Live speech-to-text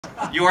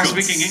You are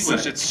speaking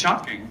English. It's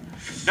shocking.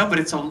 No, but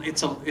it's a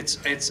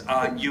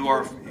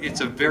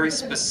very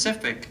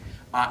specific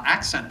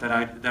accent that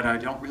I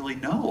don't really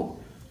know.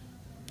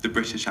 The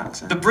British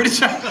accent. The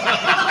British accent.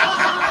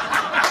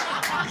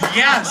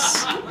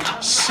 Yes.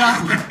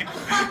 Shocking.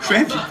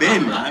 Where have you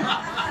been, man?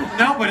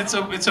 No, but it's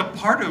a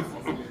part of.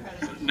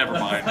 Never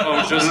mind.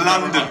 Oh, just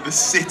London, the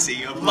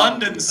city of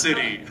London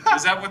City.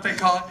 Is that what they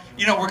call it?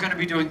 You know, we're going to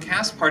be doing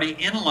Cast Party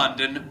in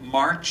London,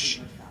 March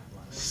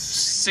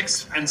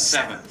 6th and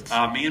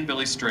 7th. Me and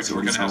Billy Stritch.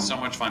 We're going to have so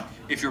much fun.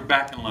 If you're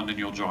back in London,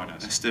 you'll join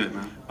us. Let's do it,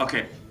 man.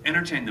 Okay,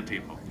 entertain the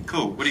people.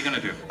 Cool. What are you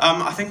going to do?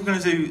 I think I'm going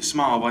to do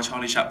Smile by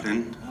Charlie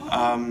Chaplin.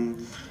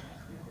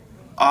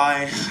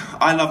 I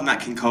love Nat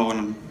King Cole,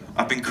 and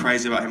I've been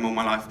crazy about him all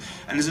my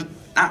life. And there's an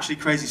actually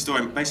crazy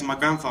story. Basically, my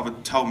grandfather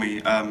told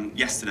me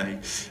yesterday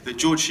that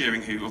George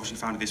Shearing, who obviously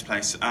founded this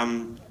place,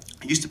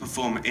 used to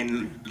perform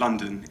in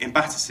London, in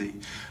Battersea,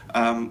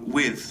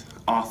 with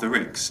Arthur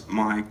Ricks,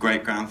 my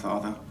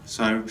great-grandfather.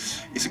 So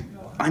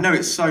I know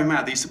it's so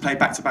mad. They used to play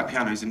back-to-back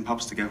pianos in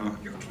pubs together.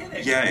 You're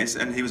kidding. Yeah,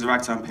 and he was a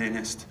ragtime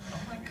pianist.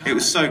 It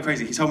was so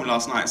crazy. He told me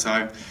last night,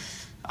 so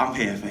I'm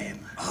here for him.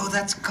 Oh,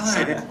 that's good.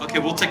 So, yeah. Okay,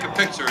 we'll take a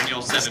picture and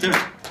you'll send Let's do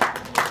it.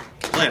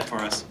 Play it for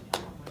us.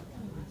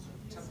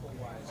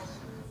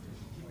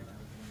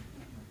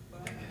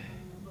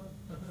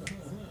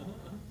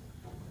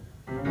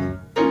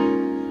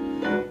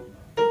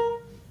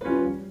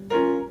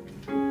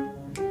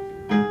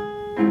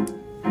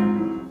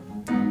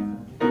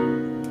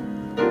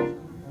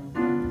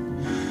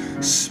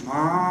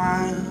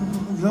 Smile,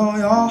 though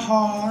your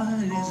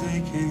heart is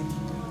aching.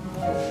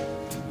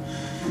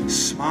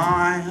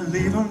 Smile,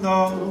 even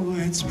though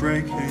it's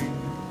breaking.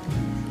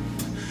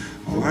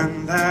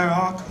 When there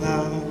are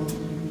clouds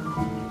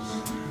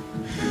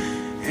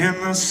in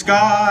the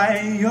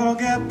sky, you'll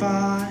get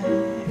by.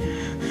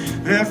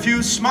 If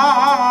you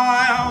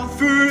smile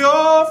through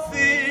your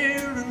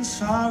fear and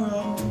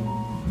sorrow.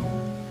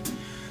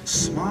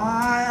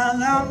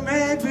 Smile, and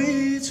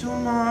maybe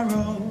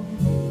tomorrow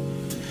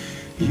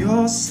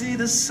you'll see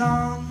the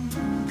sun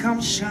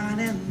come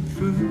shining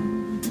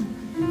through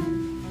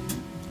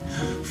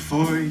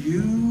for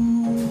you.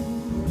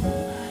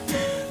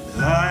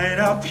 Light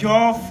up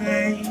your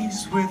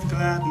face with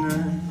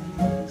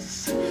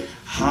gladness.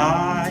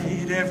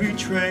 Hide every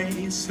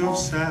trace of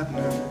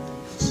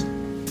sadness.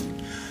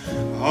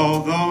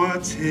 Although a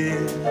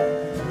tear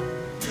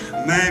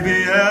may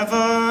be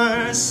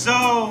ever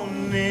so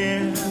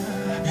near,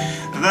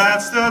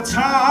 that's the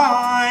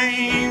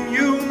time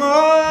you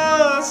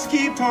must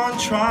keep on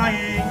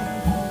trying.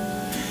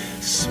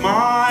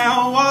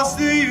 Smile, what's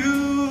the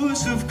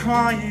use of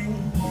crying?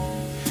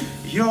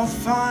 You'll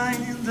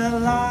find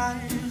that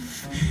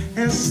life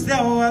is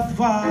still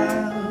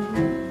worthwhile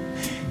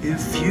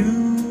if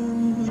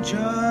you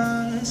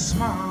just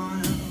smile.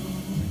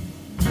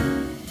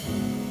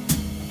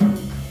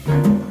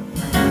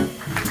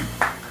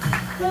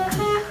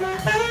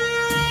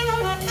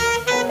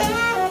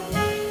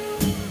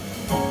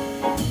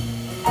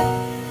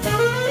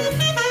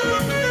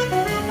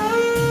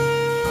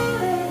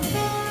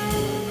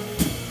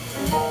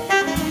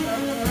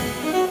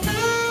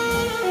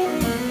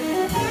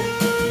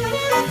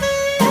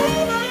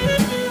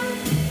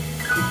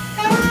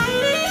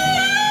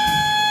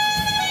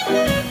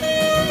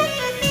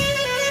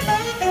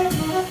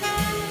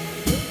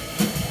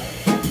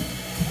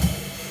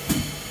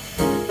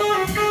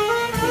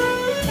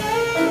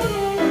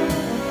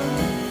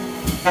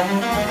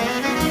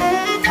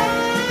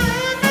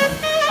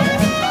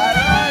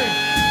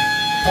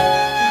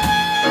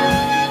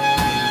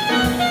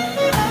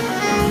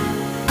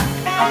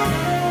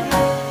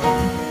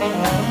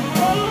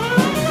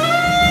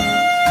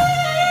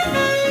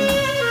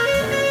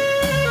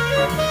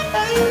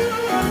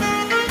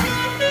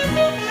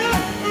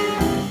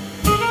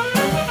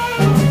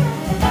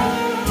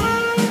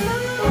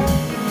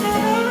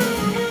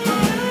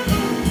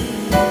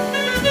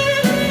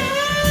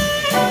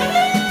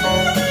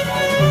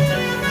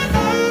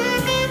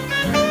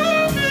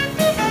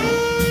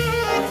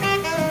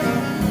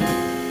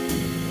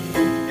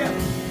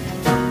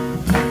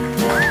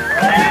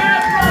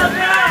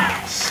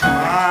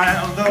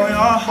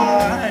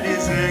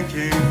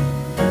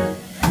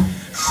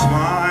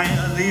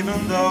 Smile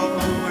even though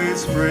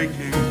it's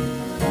breaking.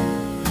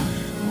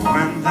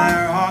 When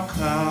there are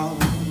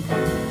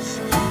clouds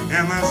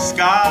in the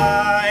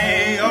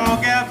sky, you'll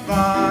get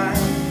by.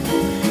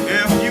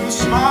 If you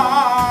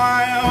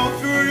smile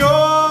through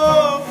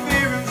your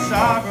fear and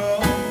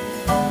sorrow.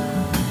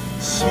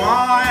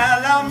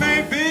 Smile and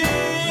maybe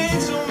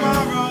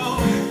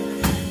tomorrow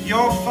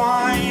you'll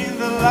find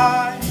that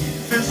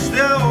life is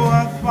still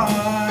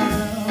worthwhile.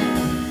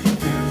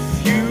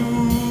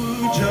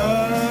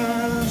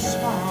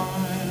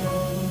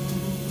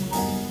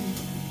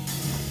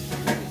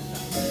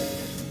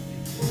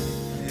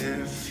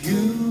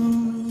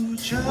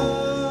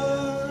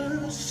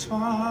 Just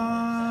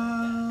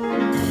smile.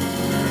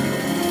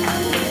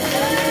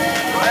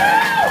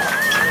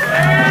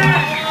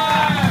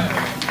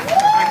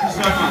 Thank you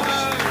so much.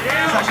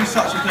 It's actually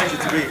such a pleasure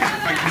to be here.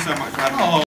 Thank you. so much for having me. Oh.